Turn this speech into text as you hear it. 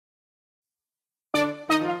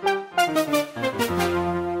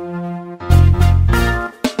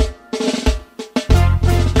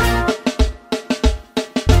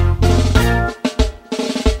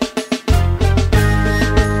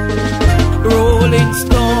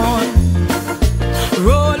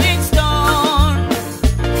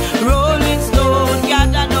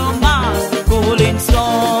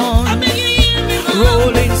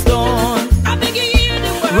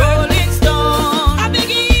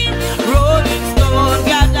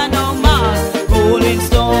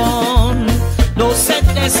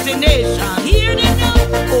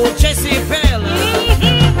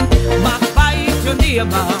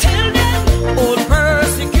neighbor. Tell them, old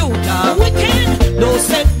persecutor, wicked, no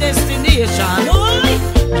set destination. Boy,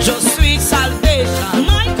 just sweet salvation.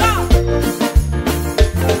 My God,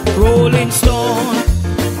 Rolling Stone,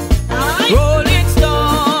 Rolling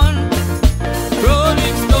Stone,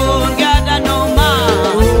 Rolling Stone, gather no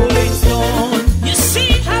more. Rolling Stone, you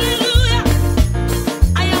see, hallelujah.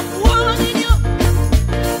 I am warning you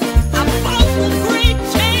about the great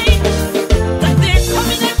change that there's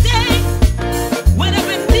coming a day when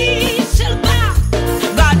every knee shall bow.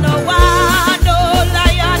 God no one, no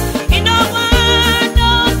lion, he no one, no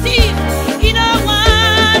thief, he no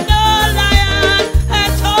one, no lion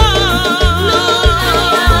at all. No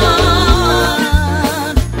lion,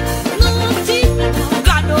 no thief.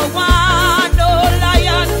 God no one, no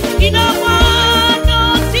lion, he no one, no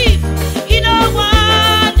thief, he no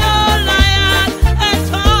one, no lion at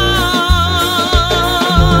all.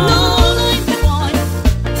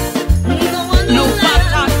 No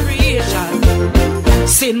pattern creation.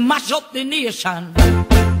 Sin mash up the nation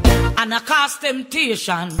and a cast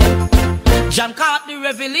temptation. John caught the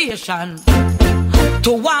revelation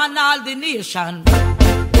to warn all the nation.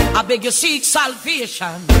 I beg you seek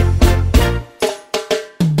salvation.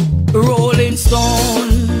 Rolling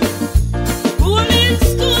Stone, Rolling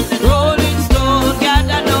Stone, Rolling Stone,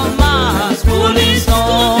 gather no mass. Rolling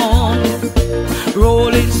Stone,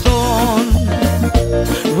 Rolling Stone,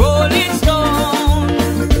 Rolling Stone,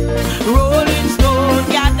 Rolling Stone,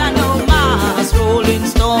 gather no mass. Rolling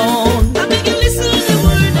Stone. I beg you listen to the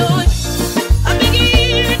word, Lord. I beg you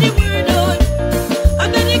hear the word, Lord. I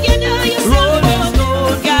beg you gather yourself. Rolling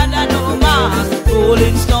Stone, gather no mass.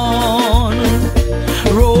 Rolling Stone,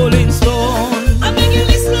 Rolling Stone. I beg you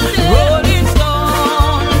listen to the Rolling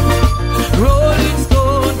Stone, Rolling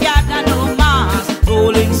Stone, gather no mass.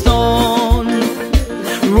 Rolling Stone,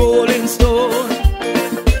 Rolling Stone,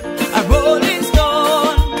 a Rolling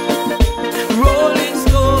Stone, Rolling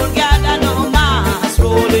Stone, gather no mass.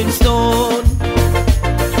 Rolling Stone,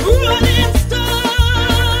 Rolling Stone,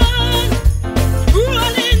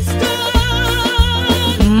 Rolling Stone.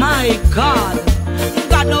 My God,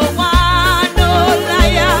 God no one, no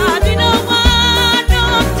lion, he no one, no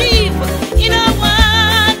thief, he no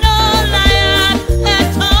one, no lion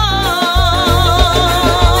at all.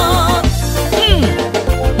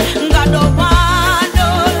 God no one, no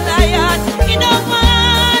lion, he no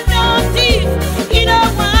one, no thief, he no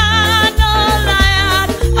one, no lion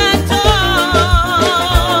at all.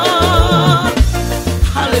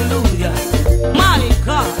 Hallelujah, my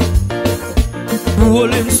God.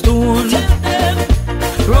 Rolling Stone,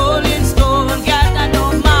 Rolling Stone, gather no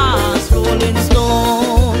mass. Rolling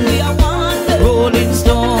Stone, we are one. Rolling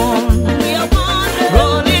Stone, we are one.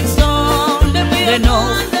 Rolling Stone, they know.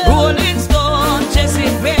 Rolling Stone,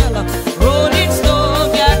 Jezebel. Rolling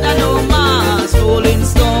Stone, gather no mass. Rolling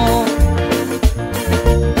Stone,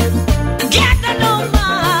 gather no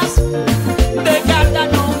mass. They gather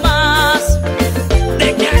no mass.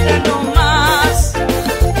 They gather no mass.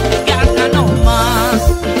 Gather no mass.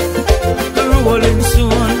 Rolling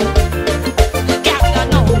Stone, gather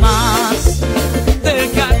no mass. They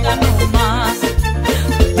gather no mass.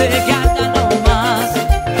 They gather no mass.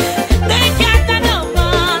 They gather no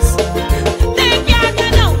mass. They gather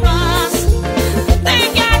no mass. They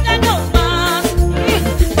gather no mass.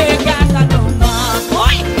 They gather no mass.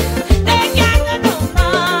 Oi! They gather no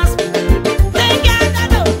mass. They gather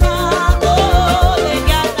no mass. Oh, they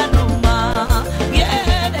gather no mass.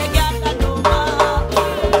 Yeah, they gather no mass.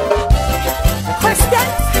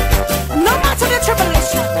 Christians, no matter the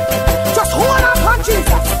tribulation, just hold on to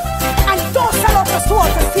Jesus and don't sell out your soul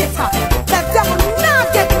to Satan. The devil not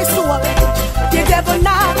get me soul. The devil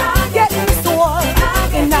not get me soul.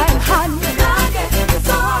 In nine hand,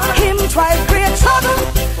 him try to create trouble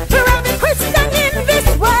for every Christian in this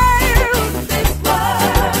world.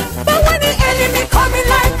 But when the enemy coming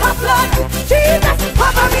like a flood, Jesus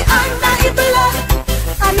cover me under his blood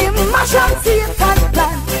and him mash up Satan's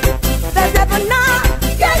plan. The devil not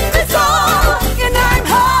get me soul in nine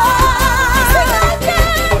hand.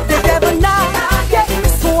 The devil not get me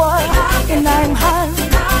soul in nine hand.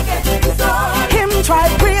 Him try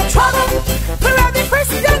to create trouble for every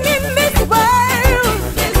Christian in this world.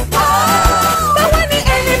 But when the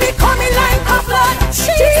enemy coming like a flood,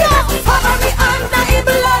 Jesus cover me under his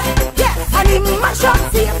blood, and him mash up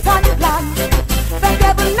Satan's plan. The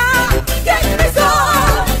devil not get me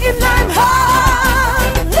soul in nine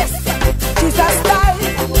hand. Listen, Jesus died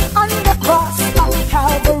on the cross of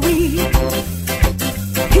Calvary.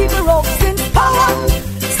 He broke sin's power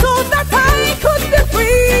so that I could be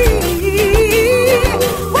free.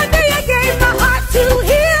 One day I gave my heart to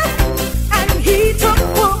him and he took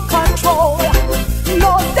full control.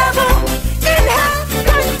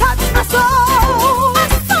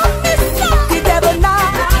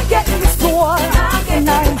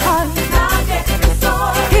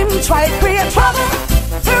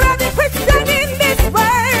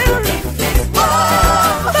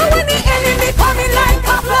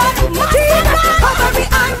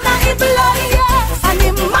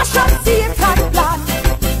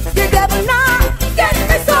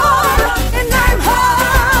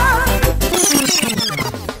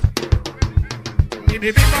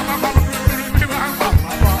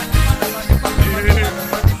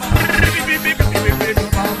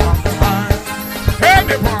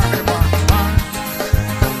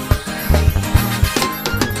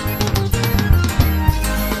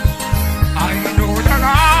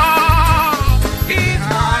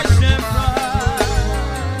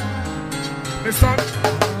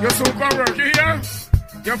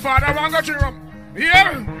 Your father won't go to room.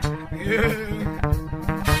 Yeah. Yeah.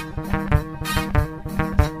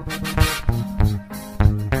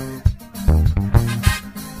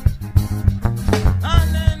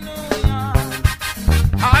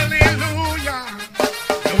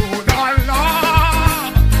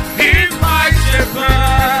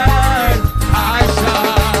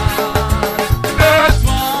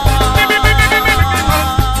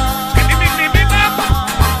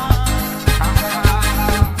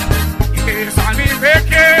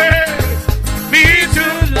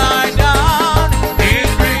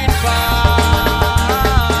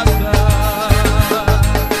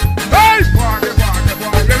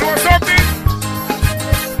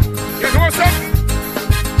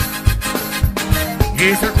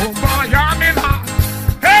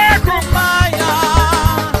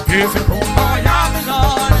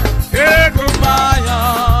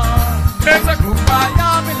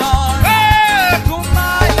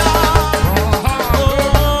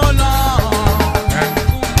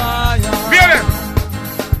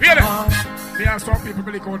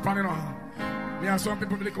 Some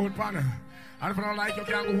people really cold pan. And if you don't like, you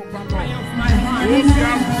can't go home from home. My heart is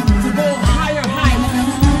to go higher heights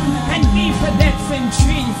and deeper depths in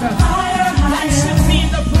Jesus. That should be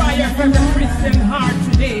the prayer for the Christian heart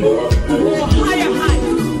today. Go higher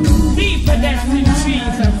heights, deeper depths in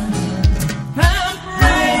Jesus. I'm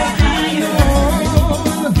praying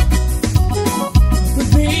the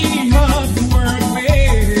beam of the word way.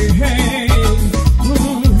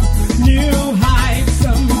 New heights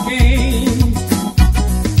of gain.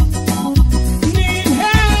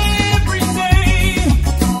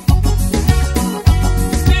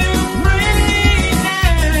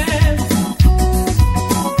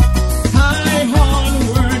 High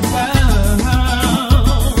onward.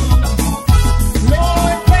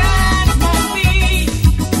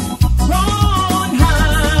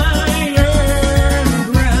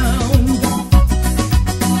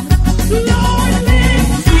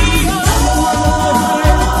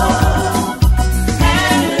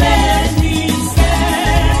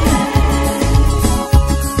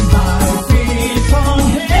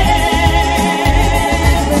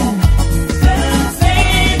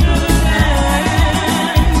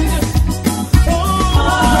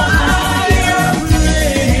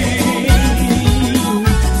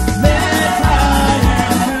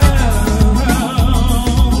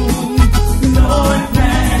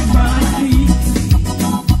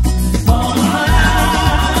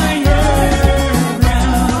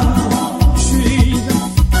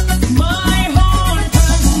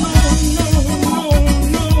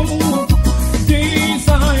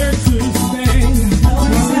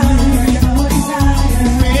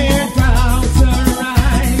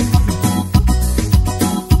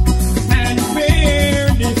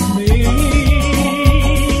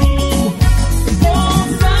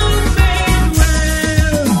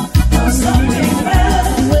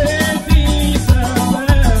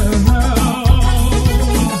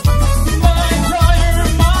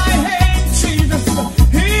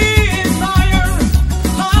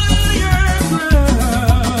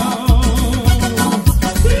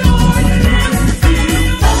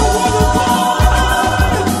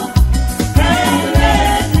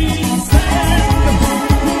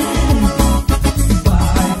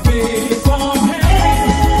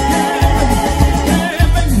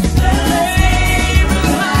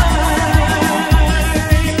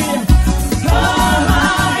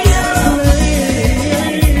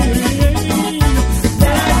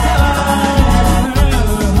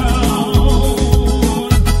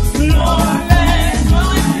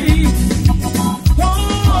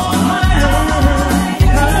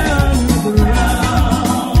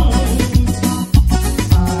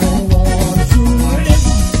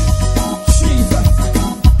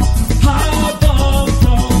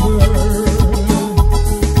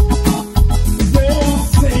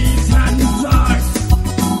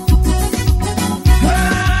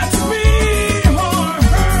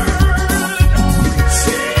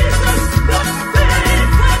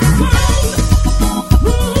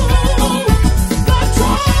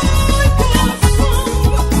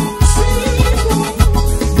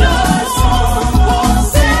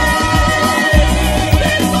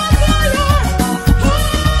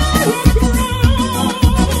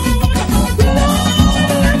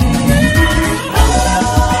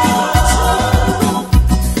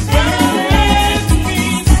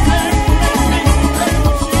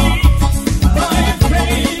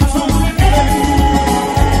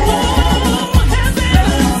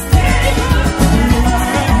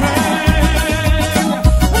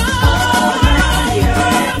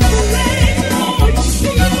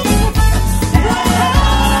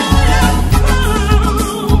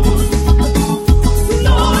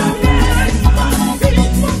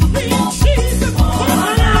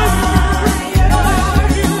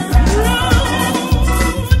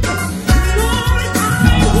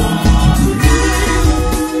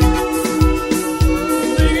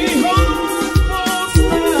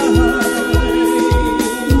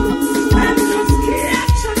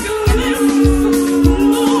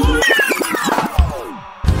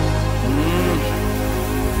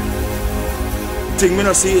 thing, me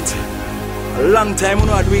no see it. A long time we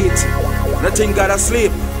no do it. Nothing God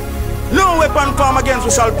asleep. No weapon form against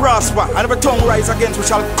we shall prosper, and every tongue rise against we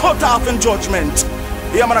shall cut off in judgment.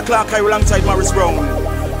 Yeah, man, a Clark High alongside Morris Brown.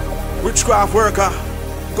 Witchcraft worker,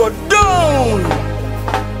 go down.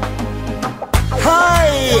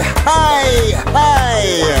 Hi, hi, hi.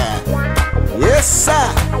 Yes, sir.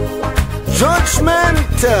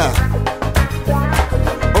 Judgment.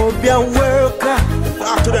 Obia worker.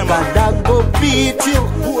 Talk to them, man. God go beat you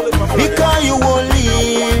because you won't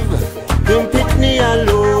leave. Don't pick me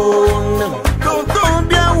alone. Don't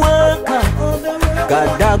be a worker.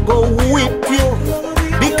 God go whip you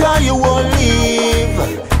because you won't leave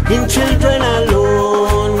in children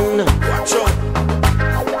alone. Watch out.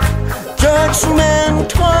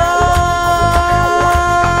 Judgment, oh.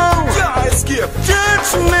 Yeah, escape.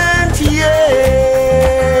 Judgment, yeah.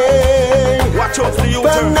 Watch out for the youth.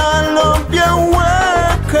 But now love your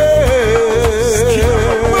workers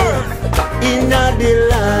in the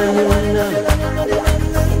land.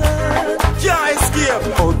 Yeah, escape.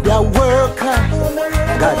 Oh, the worker,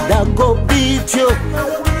 God go beat you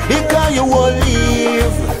because you won't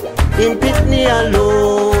leave in Pitney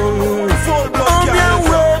alone. Full blood, Oh, the yeah.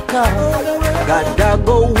 worker, God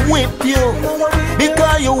go whip you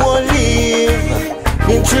because you won't leave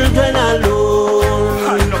in children alone.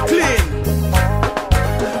 I'm not clean.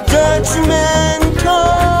 Judgment,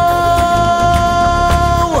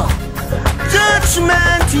 oh,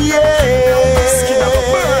 judgment, yeah. Skin of a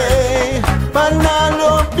bird. But now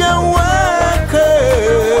love your worker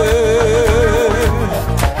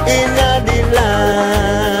in the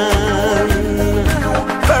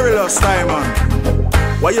land. Perilous time, man.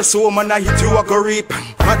 Why you so man I hit you a go reap?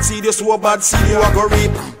 Bad seed you so bad seed you a go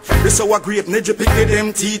reap. This how a grape need you pick the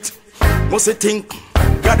them teeth. Must you think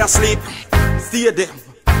God asleep? Stay there,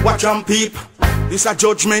 watch and peep. This a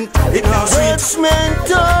judgment, it not sweet.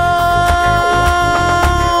 Judgment,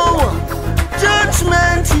 oh,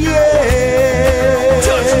 judgment, yeah.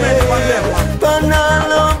 Judgment on them. But now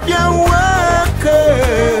love your worker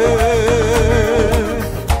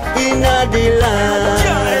in the land.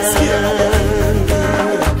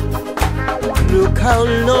 Look how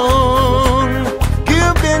long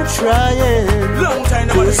you've been trying Long time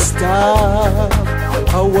now. to stop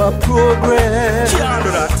our progress. Can't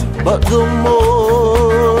do that. But the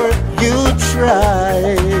more you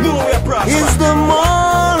try, No way prosper. is the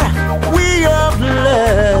more we are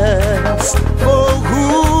blessed. For who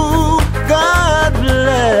God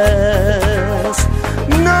bless,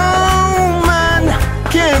 no man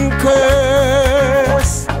can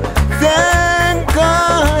curse. Thank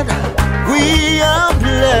God we are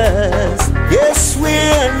blessed. Yes, we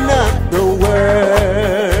are not the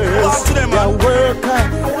worst. Walk to them, man. The worker,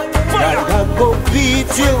 God go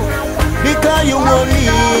beat you because you won't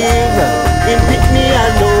leave in Pitney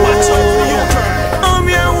alone. Watch out for you, turn. I'm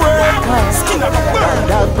your worker. Skin of a bird.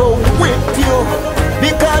 God go whip you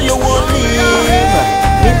because you won't leave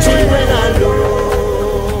in children alone.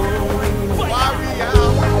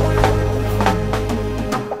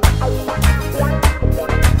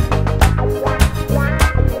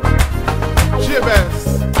 Jabez,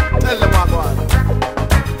 tell them what God.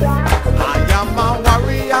 I am a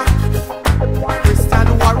warrior, Christian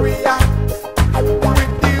warrior,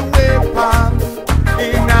 with the weapon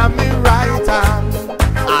in my right hand.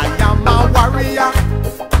 I am a warrior,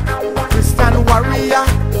 Christian warrior,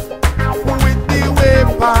 with the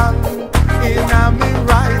weapon in my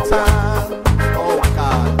right hand. Oh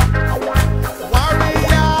God.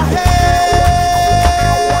 Warrior, hey,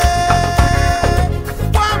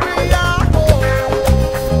 warrior, oh,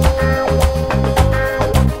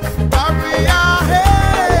 warrior,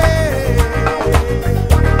 hey,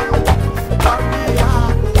 warrior.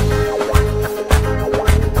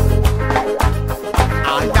 I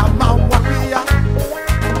am a warrior,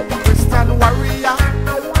 Christian warrior,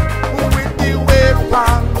 with the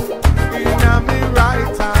weapon in my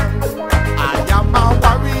right hand. I am a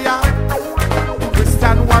warrior,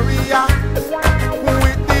 Christian warrior,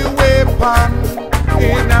 with the weapon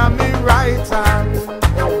in my right hand.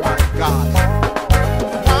 Oh my God.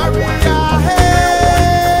 Warrior, hey,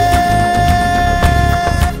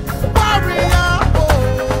 warrior, oh,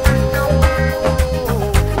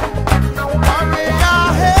 warrior,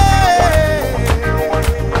 hey,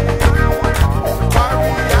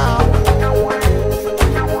 warrior.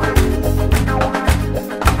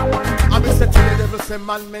 I'm Mr. Tell the devil say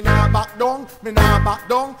man, me nah back down, me nah back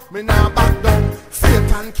down, me nah back down.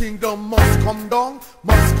 Satan kingdom must come down,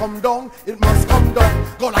 it must come down.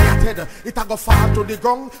 Go like I said, it a go fall to the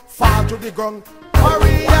ground, fall to the ground.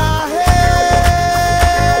 Warrior, hey,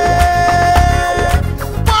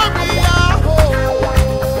 warrior, oh.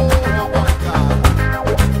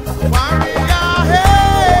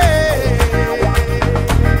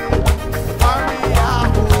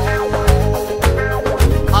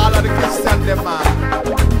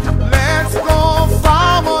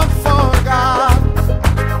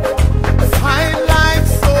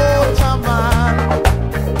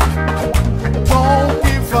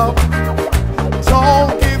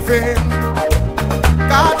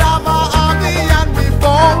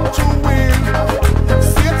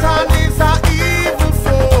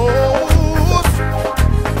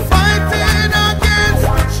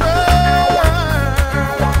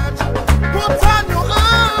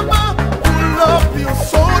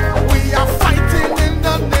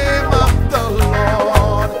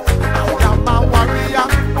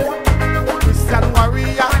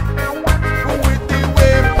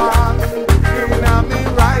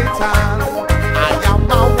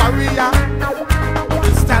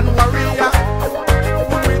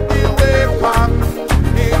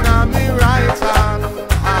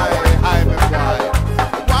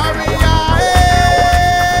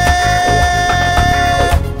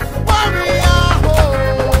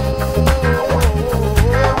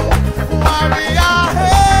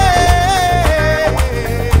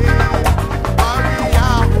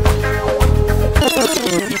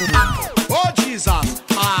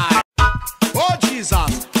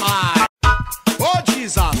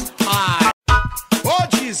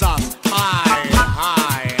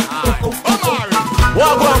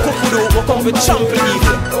 come to trample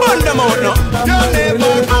evil. Burn them out now. You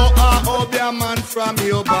never go up your man from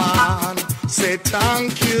your barn. Say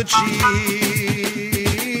thank you,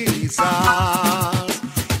 Jesus.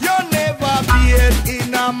 You never beard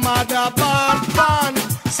in a mother barn.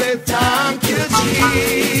 Say thank you,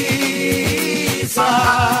 Jesus.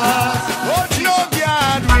 Oh, no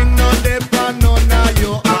gathering, no depend, no na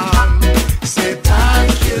your hand. Say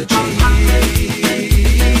thank you, Jesus.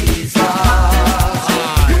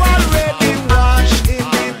 You already washed in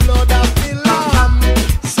the blood of the Lamb.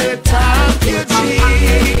 Say thank you,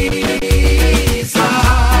 Jesus.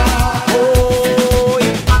 Oh,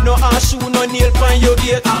 no ash, no nail pan your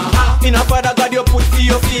gate. In a father God you put for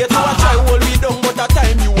your faith. So I try hold me down, but that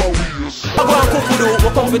time you are weak. I go and kukudu, we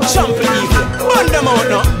come with trample evil. Burn them out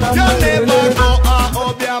now. You never go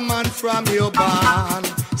up your man from your barn.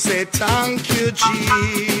 Say thank you,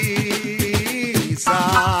 Jesus.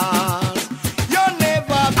 You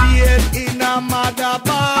never beard in a mother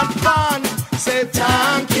barn. Say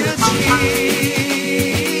thank you,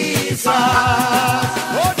 Jesus.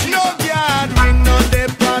 Oh, no gathering, no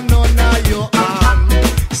depend, no na your hand.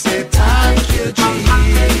 Say thank you, Jesus.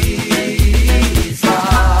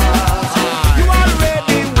 You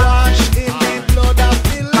already washed in the blood of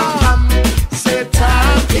the Lamb. Say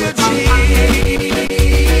thank you,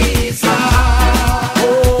 Jesus.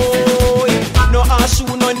 Oh, no ash,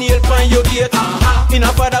 no nail pan your gate. In a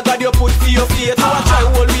father God you put for your faith. So I try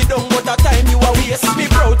hold me down, but that time you are waste. Me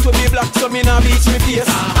proud to be black, so me nah bleach me face.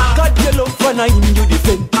 God you love and I him you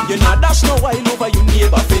defend. You nah dash no while over your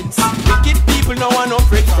neighbor fence. Wicked people now want no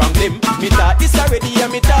friend from them. Me thought this already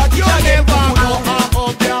and me thought it You again. never go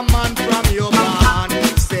up your man from your barn.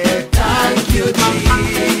 Say thank you,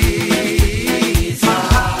 Jesus.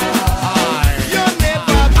 You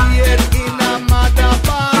never beard in a mother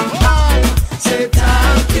barn. Say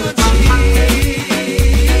thank you,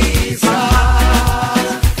 Jesus.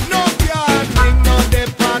 No gathering, no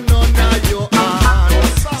depend, no na your hand.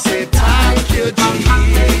 Say thank you, Jesus.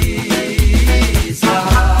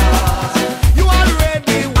 You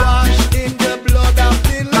already washed in the blood of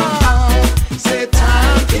the Lamb. Say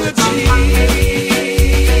thank you, Jesus.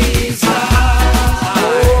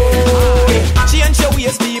 Change your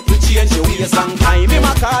ways, people, change your ways. And time him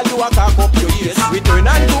a call you a cock up your ears. Return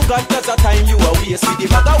and do God, cause a time you are waste. With the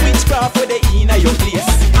bag of witchcraft for the inner your place.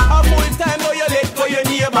 A full time now you let go your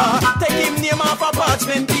neighbor. Take him name off a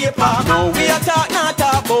parchment paper. Now we are talk, not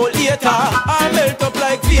talk about later. I melt up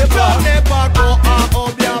like vapor. You never go up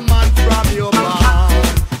your man from your barn.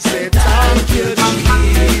 Say thank you, Jesus.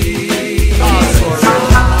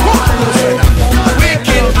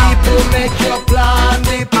 Wicked people make your plan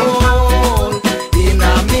the pole in a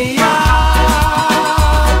me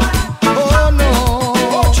yard. Oh no.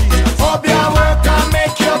 Up your work and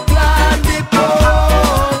make your plan the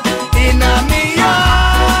pole in a me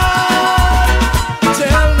yard.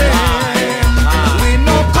 Tell them we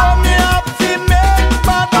no come here to make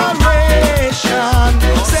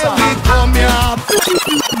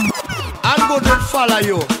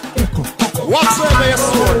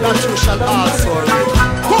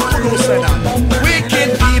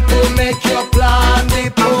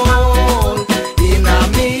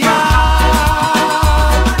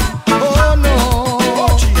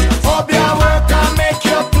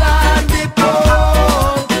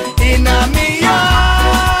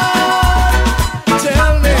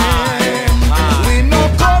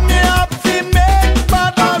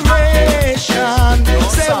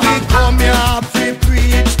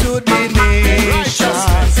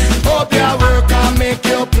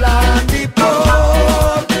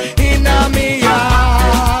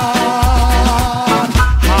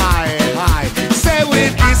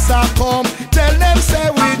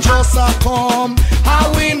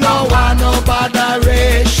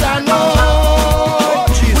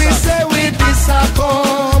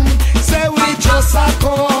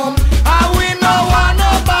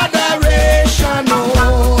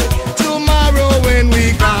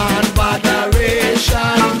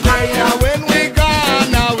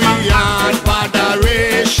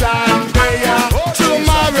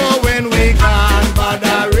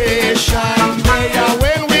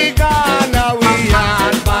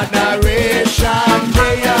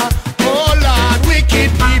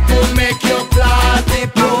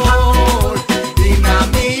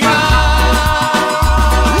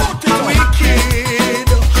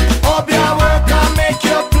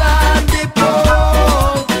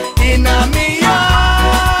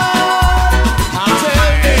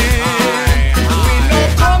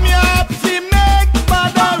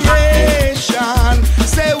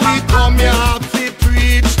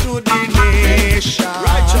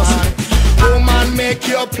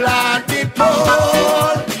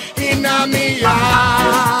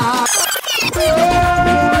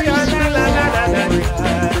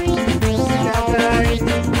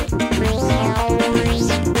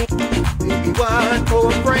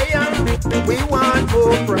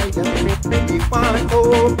prayer. We want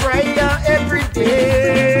more prayer every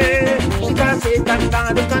day. Because Satan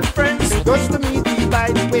gone to conference just to meet me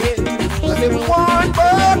by the way. Cause we want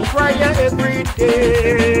more prayer every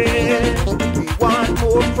day. We want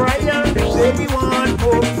more prayer. Say we want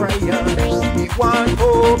more prayer. We want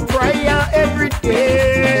more prayer every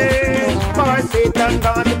day. For Satan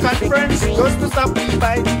gone to conference just to stop me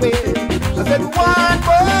by the way. I said we want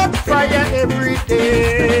more prayer every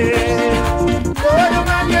day. Go down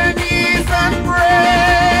on your knees and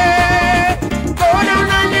pray. Go down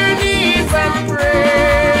on your knees and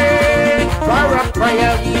pray. For a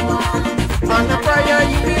prayer you want, and a prayer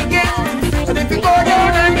you will get. And if you go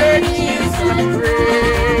down on your knees and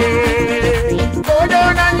pray, go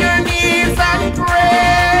down on your knees and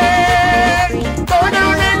pray. Go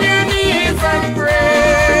down on your knees and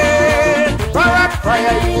pray. For a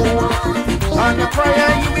prayer you want, and a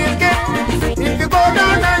prayer you will get. If you go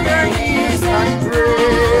down on your knees and pray.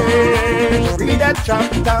 Read a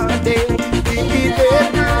chapter day, keep the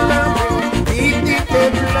devil away, keep the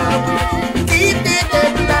devil away, keep the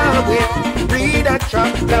devil away. Read a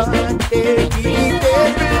chapter day, keep the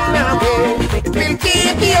devil away. It will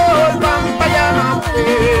keep the old vampire away.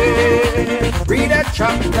 Read a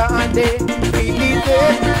chapter day, keep the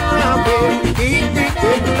devil away, keep the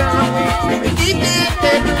devil away, keep the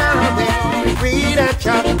devil away. Read a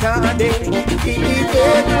chapter day, keep the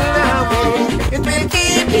devil away. It will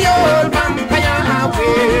keep the old vampire away.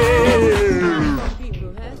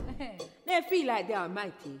 People, they feel like they are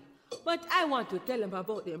mighty. But I want to tell them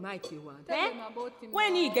about the mighty one. Tell them about him.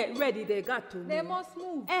 When he get ready, they got to move. They must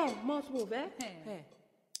move. Must move, eh?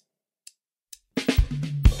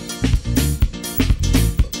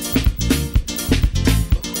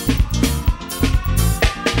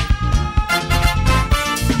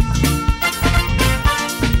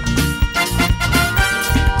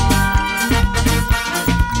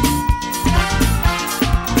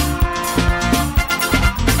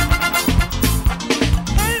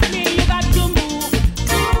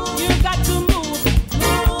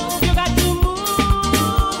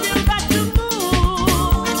 You got to move.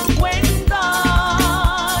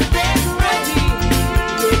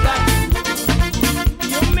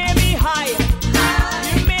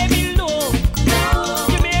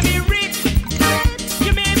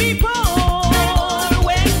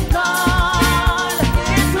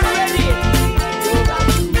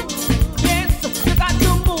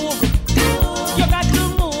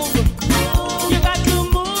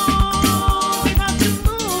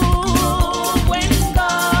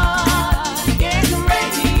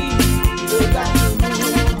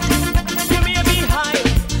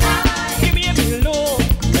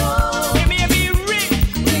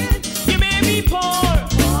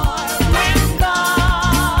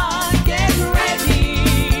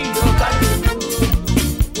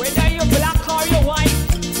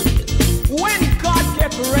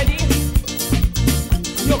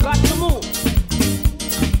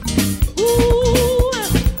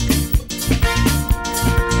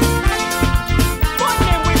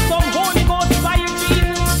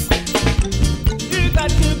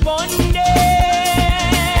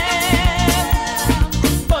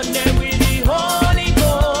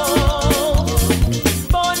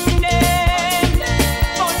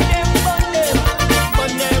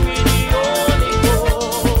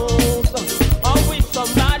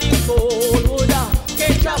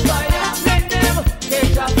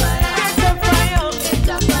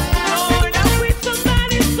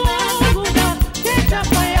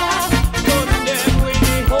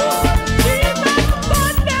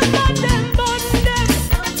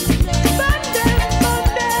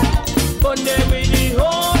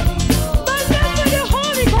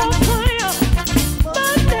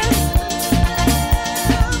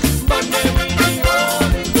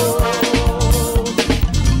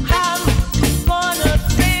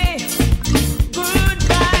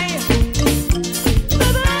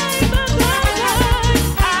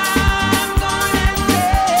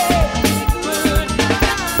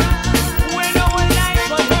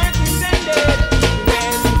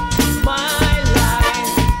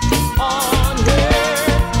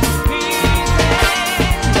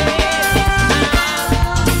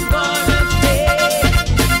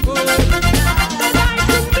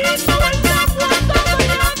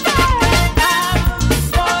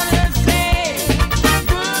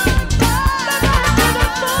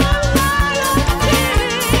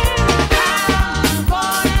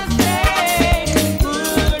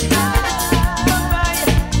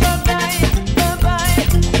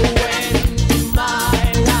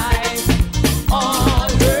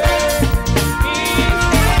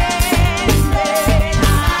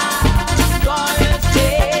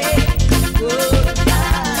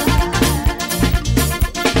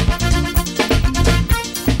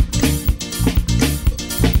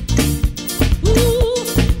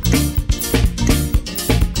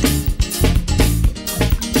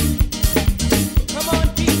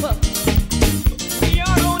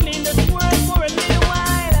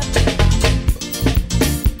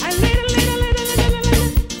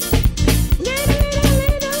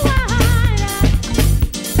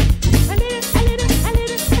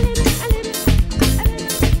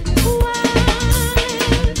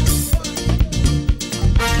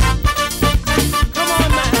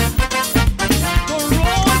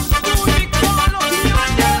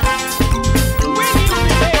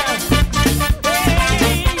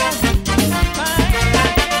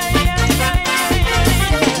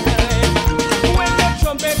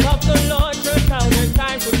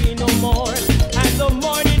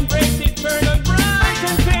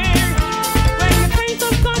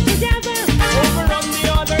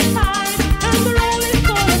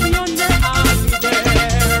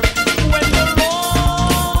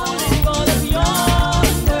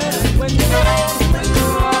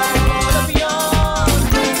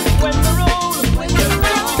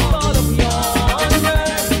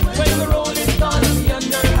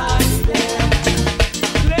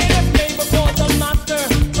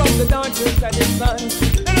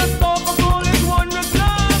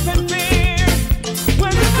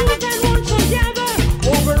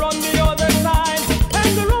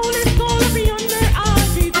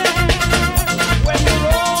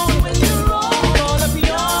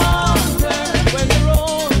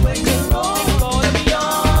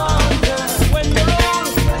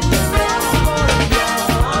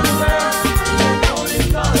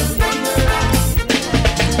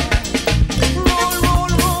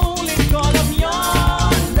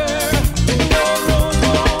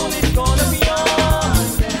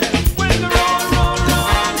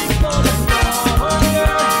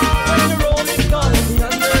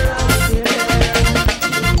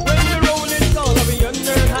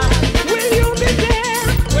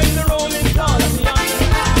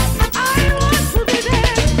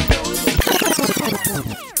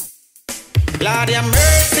 Lord, you're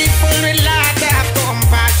merciful with lot of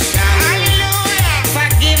compassion. Hallelujah.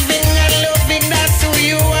 Forgiving and loving, that's who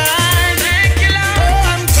you are. Thank you, Lord. Oh,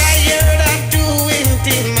 I'm tired of doing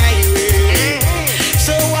things my way.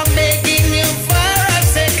 So I'm begging you for a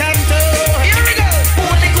second thought. Here we go.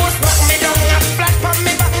 Holy Ghost, rock me down, flat on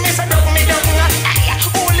me back, me so rock me down.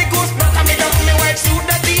 Holy Ghost, rock me down, me white suit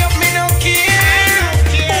that the up me no care.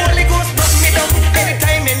 Holy Ghost, rock me down,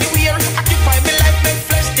 anytime, anywhere. Occupy me life, make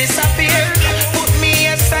flesh disappear. Put me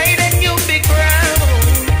aside and you be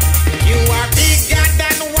crowned. You are bigger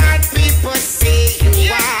than what people say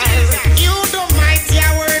you are. You do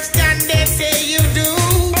mightier works than they say you do.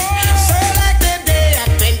 So like the day of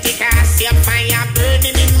Pentecost, your fire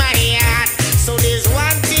burning in my heart. So there's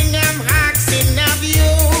one thing I'm asking of you.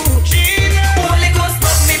 Holy Ghost,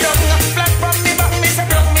 rock me down, flat from me back, me say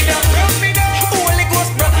rock me down. Holy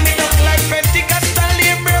Ghost, rock me down like Pentecostal,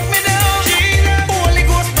 you broke me down. Holy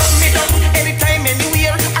Ghost, rock me down anytime,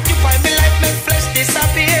 anywhere. Occupy me life, make flesh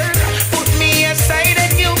disappear. Put me aside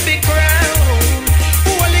and you be crowned.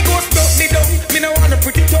 Holy Ghost, rock me down. Me no wanna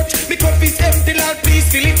pretty touch. Me cup is empty, Lord, please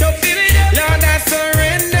fill it up. Lord, I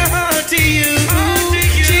surrender all to you.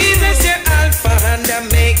 Jesus, you're Alpha and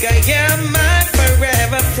Omega, you're my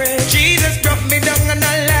forever friend. Jesus, drop me down and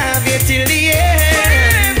I love you till the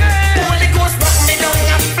end. Holy Ghost, rock me down,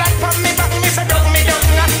 flat from me back, me so rock me down.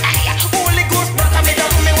 Holy Ghost, rock me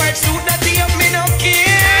down, me white suit that the up me no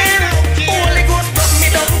care. Holy Ghost, rock me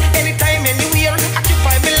down, anytime, anywhere.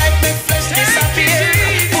 Occupy me life, make flesh disappear.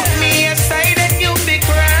 Put me aside and you be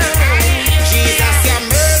crowned. Jesus, you're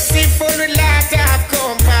merciful with lot of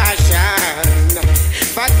compassion.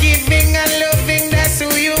 Forgiving and loving, that's who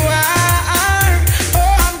you are.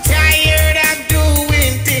 Oh, I'm tired of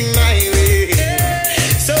doing things my way.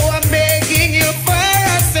 So I'm begging you for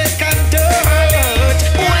a second touch.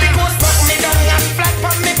 Holy Ghost, rock me down, flat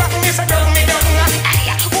from me back, me so rock me down.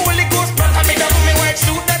 Holy Ghost, rock me down, me white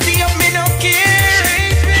suit that the up me no care.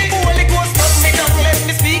 Holy Ghost, rock me down, let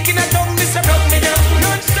me speak in a tongue, me so rock me down.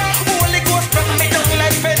 Holy Ghost, rock me down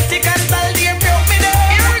like Pentecostal, they broke me down.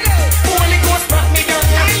 Holy Ghost, rock me down,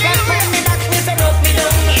 flat from me back, me so rock me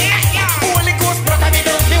down. Holy Ghost, rock me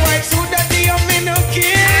down, me white suit that the up me no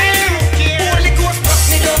care. Holy Ghost, rock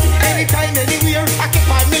me down, anytime, anywhere.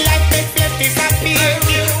 Occupy me life, make flesh disappear.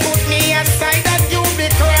 Put me aside and you be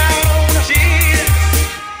crowned.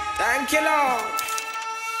 Thank you, Lord.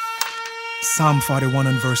 Psalm 41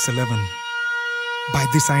 and verse 11. By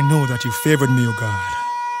this I know that you favored me, O God,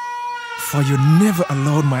 for you never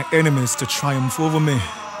allowed my enemies to triumph over me.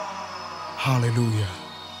 Hallelujah.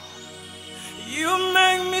 You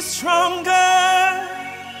make me stronger.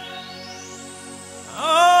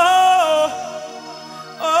 Oh,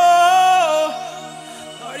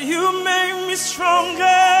 Lord, you make me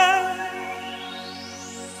stronger.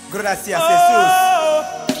 Gracias, Jesús.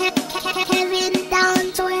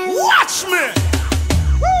 Watch me!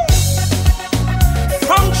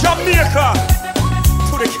 From Jamaica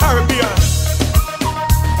to the Caribbean,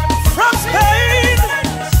 from Spain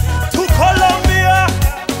to Colombia,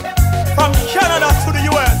 from Canada to the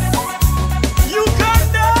US,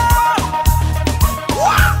 Uganda.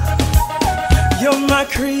 You're my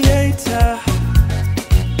creator,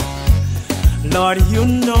 Lord, you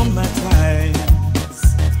know my times,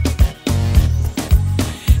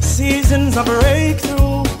 seasons of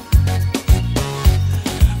breakthrough,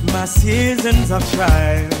 my seasons of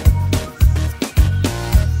trial.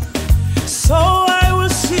 So I will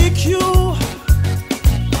seek you,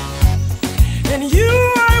 and you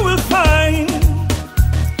I will find.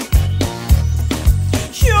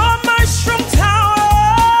 You're my strong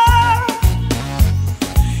tower,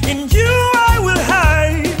 in you I will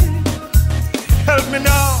hide. Help me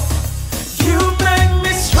now. You make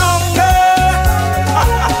me stronger.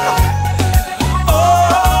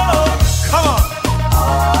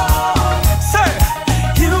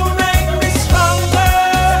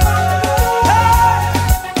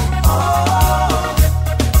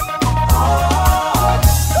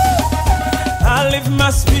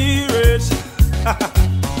 Spirit,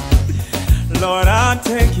 Lord, I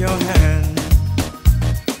take your hand.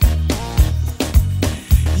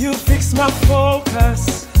 You fix my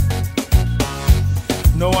focus.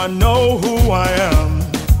 No, I know who I am.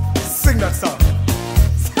 Sing that song.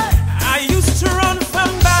 I used to run from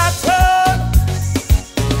battles,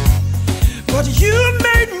 but you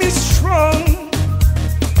made me strong.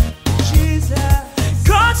 Jesus,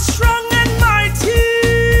 God strong and mighty.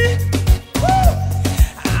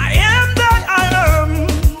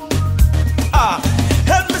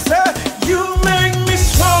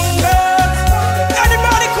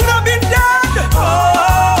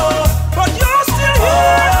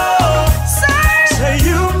 Say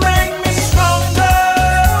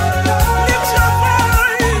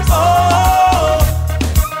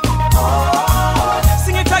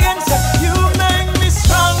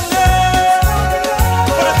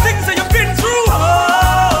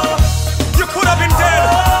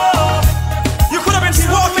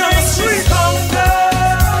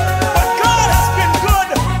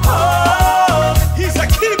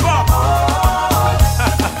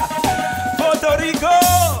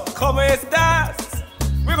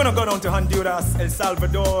gonna go down to Honduras, El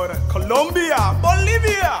Salvador, Colombia,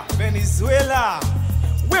 Bolivia, Venezuela.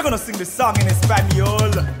 We're gonna sing the song in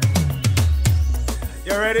Espanol.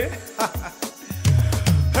 You ready?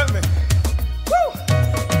 Help me. Woo!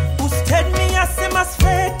 Usted me hace más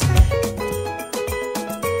fuerte.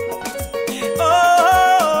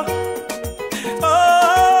 Oh,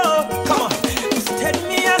 oh, come on. Usted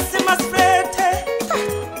me hace más fuerte.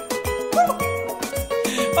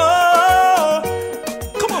 Oh,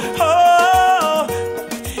 come on. Oh,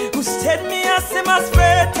 usted me hace más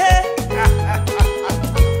fuerte.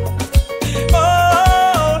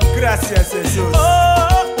 Oh, gracias Jesús.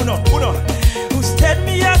 Oh, uno. Usted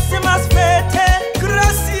me hace más fuerte.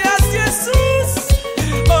 Gracias Jesús.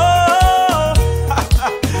 Oh,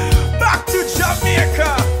 back to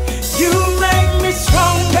Jamaica. You make me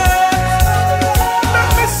stronger. Let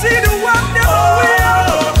me see the one that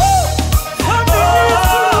will.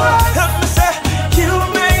 Let me say, you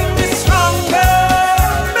make me stronger.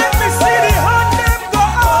 Let me see the hand them go.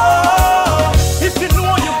 Oh, if you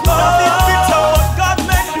know you could have been bitter, but God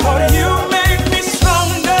made you. But you make me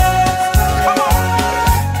stronger. Come on.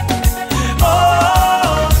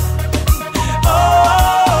 Oh,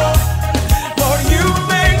 Lord, you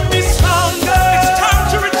make me stronger. It's time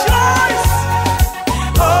to rejoice.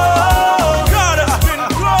 Oh, God has been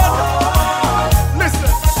good.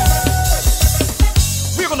 Listen,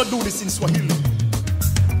 we're gonna do this in Swahili.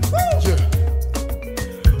 Yeah.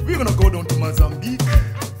 We're gonna go down to Mozambique,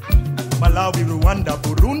 Malawi, Rwanda,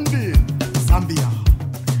 Burundi, Zambia.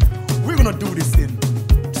 We're gonna do this in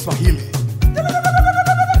Swahili.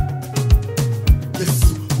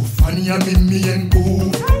 Yesu ufanya mimi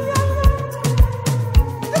nguvu.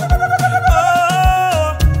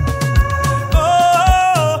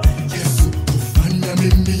 Yesu ufanya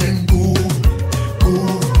mimi nguvu.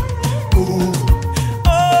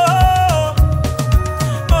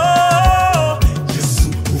 Yesu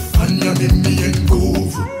ufanya mimi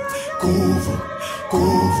nguvu.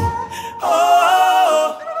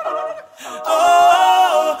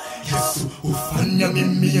 Yesu ufanya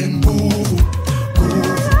mimi nguvu.